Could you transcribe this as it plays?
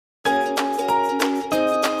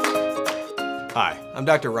Hi, I'm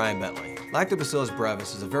Dr. Ryan Bentley. Lactobacillus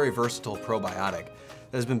Brevis is a very versatile probiotic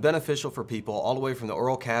that has been beneficial for people all the way from the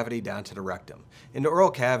oral cavity down to the rectum. In the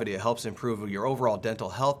oral cavity, it helps improve your overall dental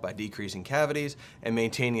health by decreasing cavities and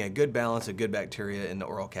maintaining a good balance of good bacteria in the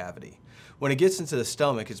oral cavity. When it gets into the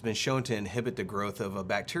stomach, it's been shown to inhibit the growth of a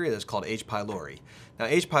bacteria that's called H. pylori. Now,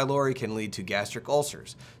 H. pylori can lead to gastric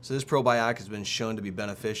ulcers, so this probiotic has been shown to be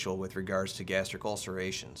beneficial with regards to gastric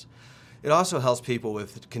ulcerations. It also helps people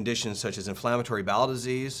with conditions such as inflammatory bowel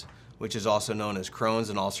disease, which is also known as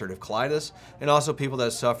Crohn's and ulcerative colitis, and also people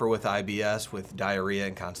that suffer with IBS with diarrhea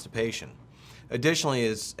and constipation. Additionally,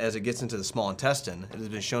 as it gets into the small intestine, it has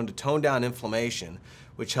been shown to tone down inflammation,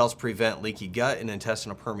 which helps prevent leaky gut and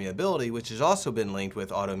intestinal permeability, which has also been linked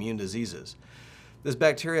with autoimmune diseases. This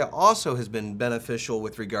bacteria also has been beneficial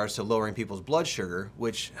with regards to lowering people's blood sugar,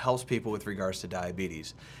 which helps people with regards to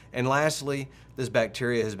diabetes. And lastly, this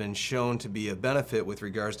bacteria has been shown to be a benefit with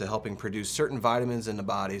regards to helping produce certain vitamins in the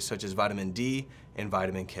body, such as vitamin D and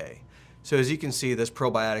vitamin K. So as you can see, this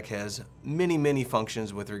probiotic has many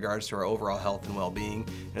functions with regards to our overall health and well-being,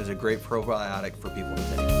 and is a great probiotic for people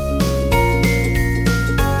to take.